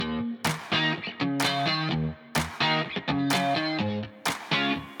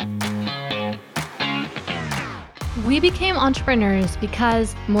We became entrepreneurs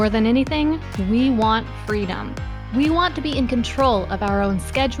because, more than anything, we want freedom. We want to be in control of our own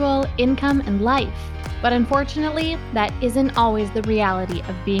schedule, income, and life. But unfortunately, that isn't always the reality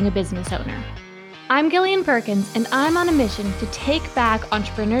of being a business owner. I'm Gillian Perkins, and I'm on a mission to take back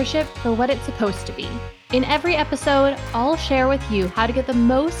entrepreneurship for what it's supposed to be. In every episode, I'll share with you how to get the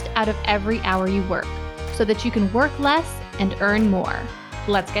most out of every hour you work, so that you can work less and earn more.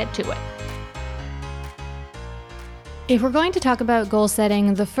 Let's get to it. If we're going to talk about goal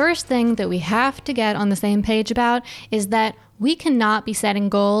setting, the first thing that we have to get on the same page about is that we cannot be setting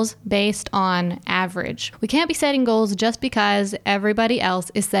goals based on average. We can't be setting goals just because everybody else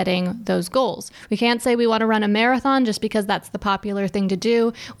is setting those goals. We can't say we want to run a marathon just because that's the popular thing to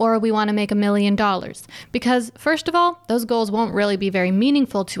do, or we want to make $1 million. Because first of all, those goals won't really be very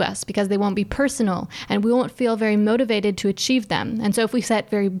meaningful to us because they won't be personal and we won't feel very motivated to achieve them. And so if we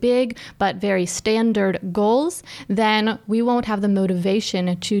set very big but very standard goals, then we won't have the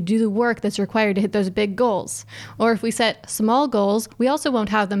motivation to do the work that's required to hit those big goals. Or if we set small goals, we also won't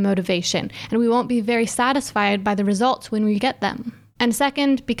have the motivation, and we won't be very satisfied by the results when we get them. And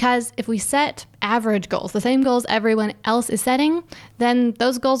second, because if we set average goals, the same goals everyone else is setting, then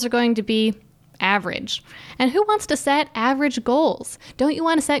those goals are going to be average. And who wants to set average goals? Don't you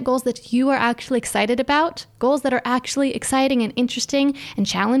want to set goals that you are actually excited about? Goals that are actually exciting and interesting and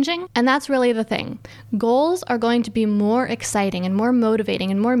challenging? And that's really the thing. Goals are going to be more exciting and more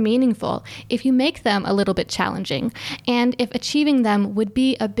motivating and more meaningful if you make them a little bit challenging, and if achieving them would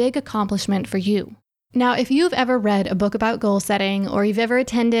be a big accomplishment for you. Now, if you've ever read a book about goal setting, or you've ever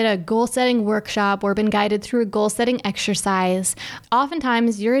attended a goal setting workshop or been guided through a goal setting exercise,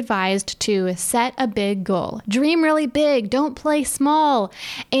 oftentimes you're advised to set a big goal. Dream really big, don't play small.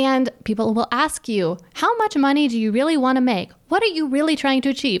 And people will ask you, how much money do you really want to make? What are you really trying to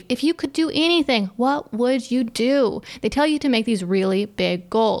achieve? If you could do anything, what would you do? They tell you to make these really big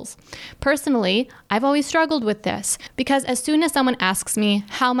goals. Personally, I've always struggled with this because as soon as someone asks me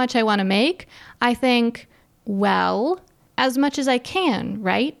how much I want to make, I think, well, as much as I can,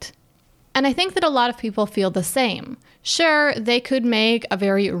 right? And I think that a lot of people feel the same. Sure, they could make a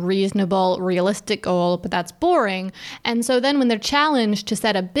very reasonable, realistic goal, but that's boring. And so then when they're challenged to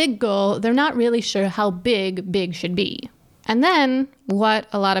set a big goal, they're not really sure how big should be. And then what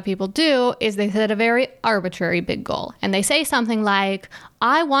a lot of people do is they set a very arbitrary big goal. And they say something like,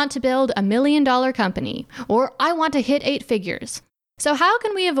 I want to build $1 million company, or I want to hit 8 figures. So how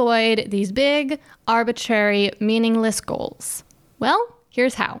can we avoid these big, arbitrary, meaningless goals? Well,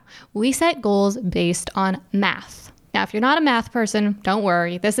 here's how. We set goals based on math. Now, if you're not a math person, don't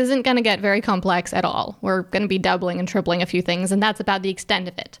worry. This isn't going to get very complex at all. We're going to be doubling and tripling a few things, and that's about the extent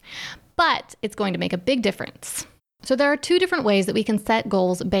of it. But it's going to make a big difference. So there are 2 different ways that we can set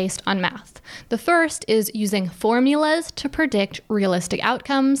goals based on math. The first is using formulas to predict realistic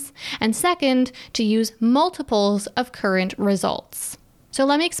outcomes, and second, to use multiples of current results. So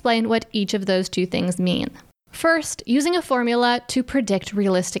let me explain what each of those 2 things mean. First, using a formula to predict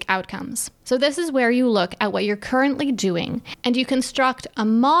realistic outcomes. So this is where you look at what you're currently doing and you construct a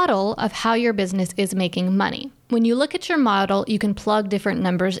model of how your business is making money. When you look at your model, you can plug different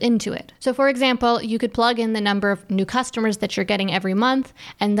numbers into it. So for example, you could plug in the number of new customers that you're getting every month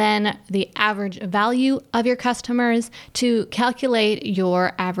and then the average value of your customers to calculate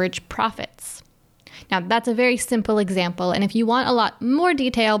your average profits. Now, that's a very simple example, and if you want a lot more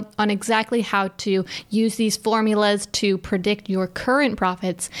detail on exactly how to use these formulas to predict your current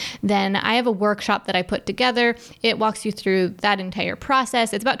profits, then I have a workshop that I put together. It walks you through that entire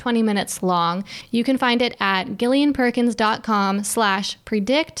process. It's about 20 minutes long. You can find it at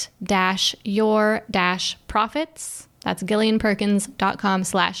gillianperkins.com/predict-your-profits. That's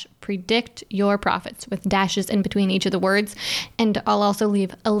gillianperkins.com/predict-your-profits with dashes in between each of the words. And I'll also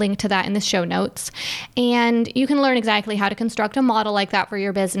leave a link to that in the show notes. And you can learn exactly how to construct a model like that for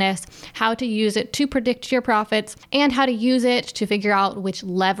your business, how to use it to predict your profits, and how to use it to figure out which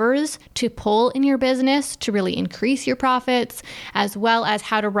levers to pull in your business to really increase your profits, as well as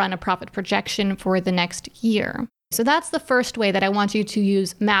how to run a profit projection for the next year. So that's the first way that I want you to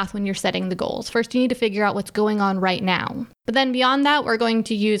use math when you're setting the goals. First, you need to figure out what's going on right now. But then beyond that, we're going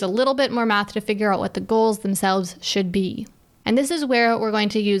to use a little bit more math to figure out what the goals themselves should be. And this is where we're going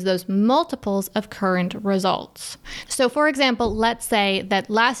to use those multiples of current results. So for example, let's say that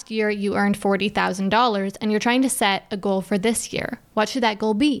last year you earned $40,000 and you're trying to set a goal for this year. What should that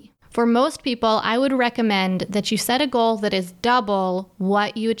goal be? For most people, I would recommend that you set a goal that is double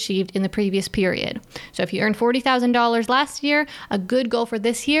what you achieved in the previous period. So if you earned $40,000 last year, a good goal for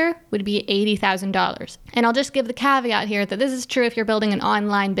this year would be $80,000. And I'll just give the caveat here that this is true if you're building an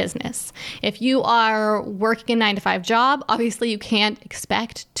online business. If you are working a 9-to-5 job, obviously you can't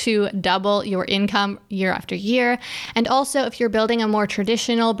expect to double your income year after year. And also, if you're building a more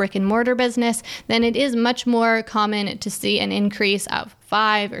traditional brick and mortar business, then it is much more common to see an increase of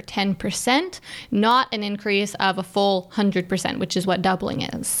 5 or 10%, not an increase of a full 100%, which is what doubling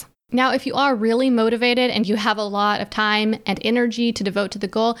is. Now, if you are really motivated and you have a lot of time and energy to devote to the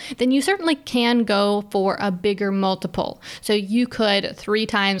goal, then you certainly can go for a bigger multiple. So you could 3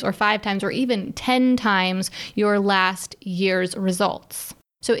 times or 5 times or even 10 times your last year's results.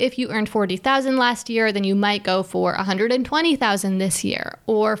 So if you earned $40,000 last year, then you might go for $120,000 this year,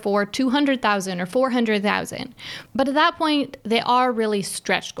 or for $200,000 or $400,000. But at that point, they are really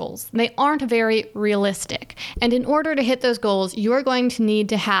stretch goals. They aren't very realistic. And in order to hit those goals, you're going to need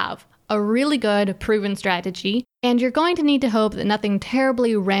to have a really good proven strategy, and you're going to need to hope that nothing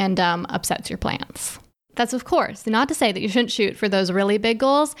terribly random upsets your plans. That's, of course, not to say that you shouldn't shoot for those really big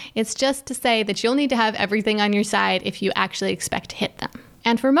goals. It's just to say that you'll need to have everything on your side if you actually expect to hit them.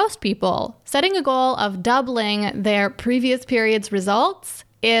 And for most people, setting a goal of doubling their previous period's results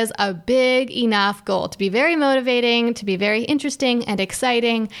is a big enough goal to be very motivating, to be very interesting and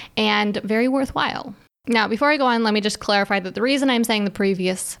exciting, and very worthwhile. Now, before I go on, let me just clarify that the reason I'm saying the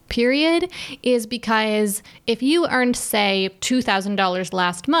previous period is because if you earned, say, $2,000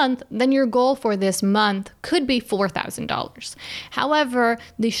 last month, then your goal for this month could be $4,000. However,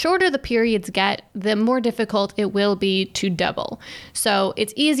 the shorter the periods get, the more difficult it will be to double. So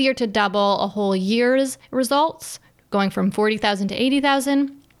it's easier to double a whole year's results, going from $40,000 to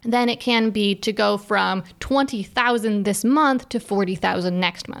 $80,000. Then it can be to go from $20,000 this month to $40,000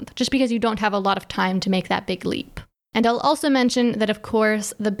 next month, just because you don't have a lot of time to make that big leap. And I'll also mention that, of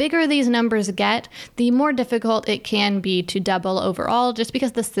course, the bigger these numbers get, the more difficult it can be to double overall, just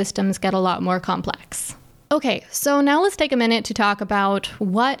because the systems get a lot more complex. Okay, so now let's take a minute to talk about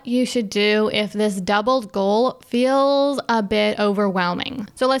what you should do if this doubled goal feels a bit overwhelming.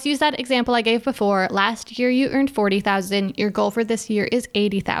 So let's use that example I gave before. Last year you earned $40,000. Your goal for this year is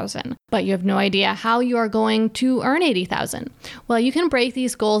 $80,000, but you have no idea how you are going to earn $80,000. Well, you can break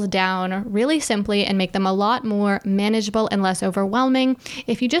these goals down really simply and make them a lot more manageable and less overwhelming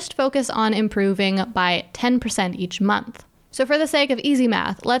if you just focus on improving by 10% each month. So for the sake of easy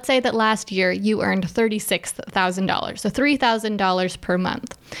math, let's say that last year you earned $36,000, so $3,000 per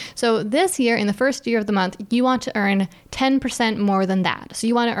month. So this year, in the first year of the month, you want to earn 10% more than that. So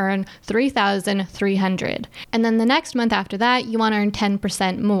you want to earn $3,300. And then the next month after that, you want to earn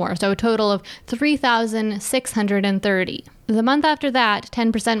 10% more, so a total of $3,630. The month after that,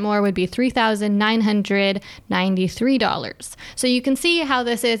 10% more would be $3,993. So you can see how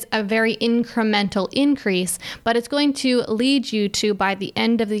this is a very incremental increase, but it's going to lead you to, by the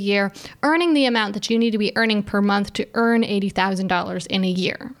end of the year, earning the amount that you need to be earning per month to earn $80,000 in a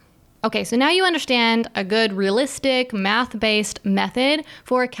year. Okay, so now you understand a good, realistic, math-based method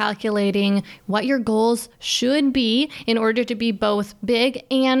for calculating what your goals should be in order to be both big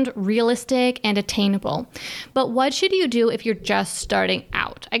and realistic and attainable. But what should you do if you're just starting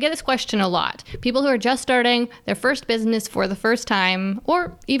out? I get this question a lot. People who are just starting their first business for the first time,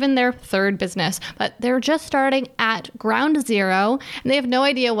 or even their third business, but they're just starting at ground zero, and they have no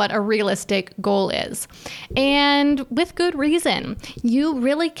idea what a realistic goal is. And with good reason. You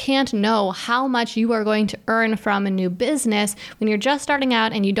really can't know how much you are going to earn from a new business when you're just starting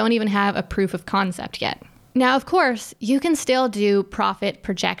out and you don't even have a proof of concept yet. Now, of course, you can still do profit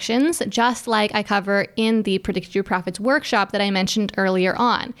projections, just like I cover in the Predict Your Profits workshop that I mentioned earlier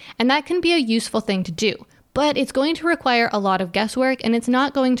on. And that can be a useful thing to do. But it's going to require a lot of guesswork, and it's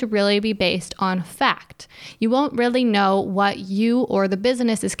not going to really be based on fact. You won't really know what you or the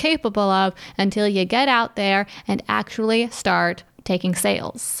business is capable of until you get out there and actually start taking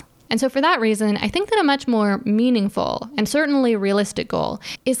sales. And so for that reason, I think that a much more meaningful and certainly realistic goal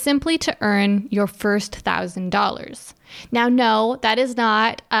is simply to earn your first $1,000. Now, no, that is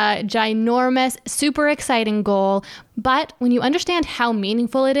not a ginormous, super exciting goal, but when you understand how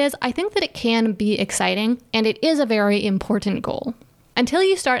meaningful it is, I think that it can be exciting, and it is a very important goal. Until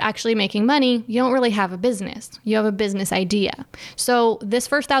you start actually making money, you don't really have a business. You have a business idea. So this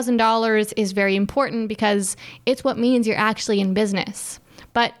first $1,000 is very important because it's what means you're actually in business.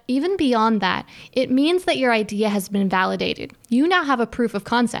 But even beyond that, it means that your idea has been validated. You now have a proof of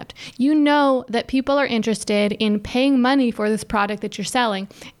concept. You know that people are interested in paying money for this product that you're selling,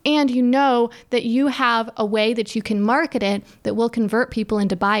 and you know that you have a way that you can market it that will convert people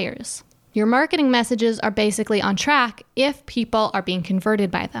into buyers. Your marketing messages are basically on track if people are being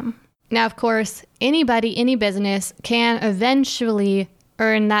converted by them. Now, of course, anybody, any business can eventually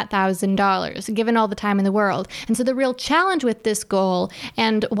earn that $1,000, given all the time in the world. And so the real challenge with this goal,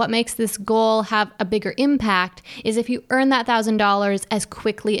 and what makes this goal have a bigger impact, is if you earn that $1,000 as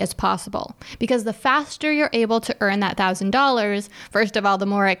quickly as possible. Because the faster you're able to earn that $1,000, first of all, the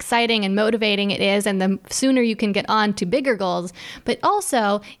more exciting and motivating it is, and the sooner you can get on to bigger goals. But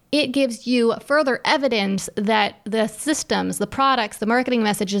also, it gives you further evidence that the systems, the products, the marketing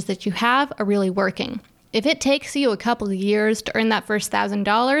messages that you have are really working. If it takes you a couple of years to earn that first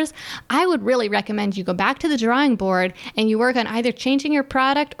 $1,000, I would really recommend you go back to the drawing board and you work on either changing your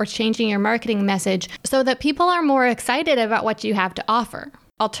product or changing your marketing message so that people are more excited about what you have to offer.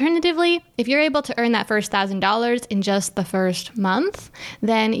 Alternatively, if you're able to earn that first $1,000 in just the first month,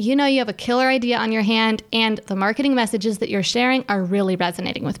 then you know you have a killer idea on your hand and the marketing messages that you're sharing are really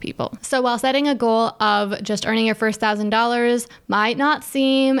resonating with people. So while setting a goal of just earning your first $1,000 might not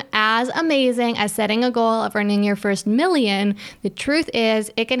seem as amazing as setting a goal of earning your first $1,000,000, the truth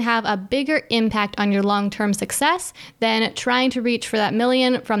is it can have a bigger impact on your long-term success than trying to reach for that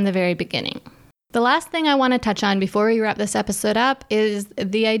 $1,000,000 from the very beginning. The last thing I want to touch on before we wrap this episode up is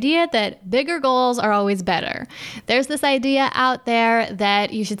the idea that bigger goals are always better. There's this idea out there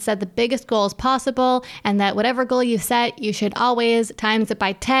that you should set the biggest goals possible and that whatever goal you set, you should always times it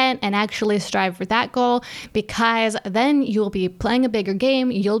by 10 and actually strive for that goal, because then you'll be playing a bigger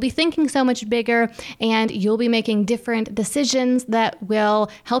game, you'll be thinking so much bigger, and you'll be making different decisions that will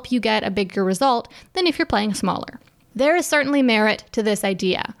help you get a bigger result than if you're playing smaller. There is certainly merit to this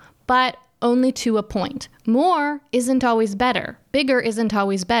idea, but only to a point. More isn't always better. Bigger isn't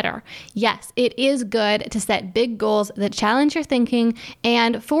always better. Yes, it is good to set big goals that challenge your thinking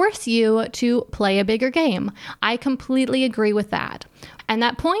and force you to play a bigger game. I completely agree with that. And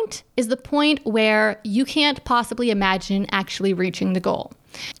that point is the point where you can't possibly imagine actually reaching the goal.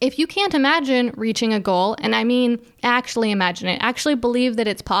 If you can't imagine reaching a goal, and I mean actually imagine it, actually believe that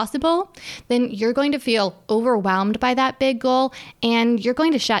it's possible, then you're going to feel overwhelmed by that big goal and you're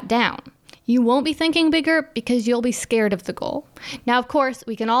going to shut down. You won't be thinking bigger because you'll be scared of the goal. Now, of course,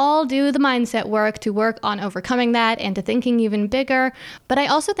 we can all do the mindset work to work on overcoming that and to thinking even bigger. But I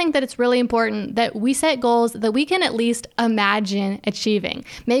also think that it's really important that we set goals that we can at least imagine achieving.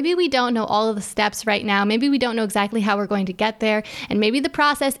 Maybe we don't know all of the steps right now. Maybe we don't know exactly how we're going to get there. And maybe the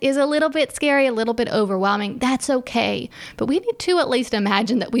process is a little bit scary, a little bit overwhelming. That's okay. But we need to at least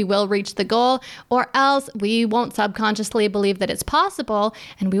imagine that we will reach the goal, or else we won't subconsciously believe that it's possible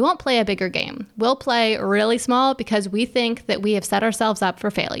and we won't play a bigger game. We'll play really small because we think that we have set ourselves up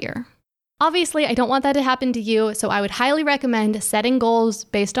for failure. Obviously, I don't want that to happen to you, so I would highly recommend setting goals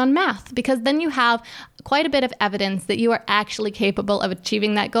based on math, because then you have quite a bit of evidence that you are actually capable of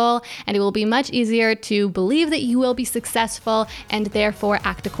achieving that goal, and it will be much easier to believe that you will be successful and therefore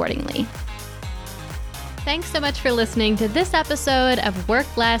act accordingly. Thanks so much for listening to this episode of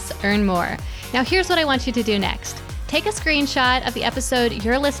Work Less, Earn More. Now here's what I want you to do next. Take a screenshot of the episode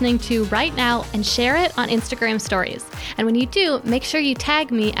you're listening to right now and share it on Instagram stories. And when you do, make sure you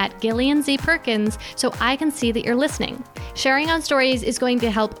tag me at Gillian Z. Perkins so I can see that you're listening. Sharing on stories is going to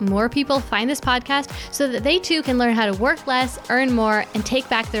help more people find this podcast so that they too can learn how to work less, earn more, and take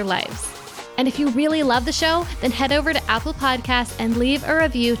back their lives. And if you really love the show, then head over to Apple Podcasts and leave a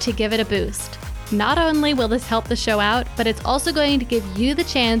review to give it a boost. Not only will this help the show out, but it's also going to give you the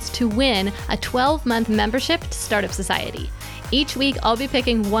chance to win a 12-month membership to Startup Society. Each week, I'll be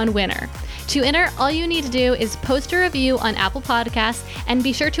picking one winner. To enter, all you need to do is post a review on Apple Podcasts and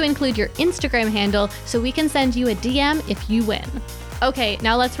be sure to include your Instagram handle so we can send you a DM if you win. Okay,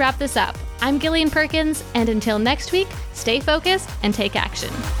 now let's wrap this up. I'm Gillian Perkins, and until next week, stay focused and take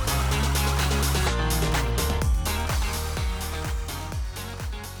action.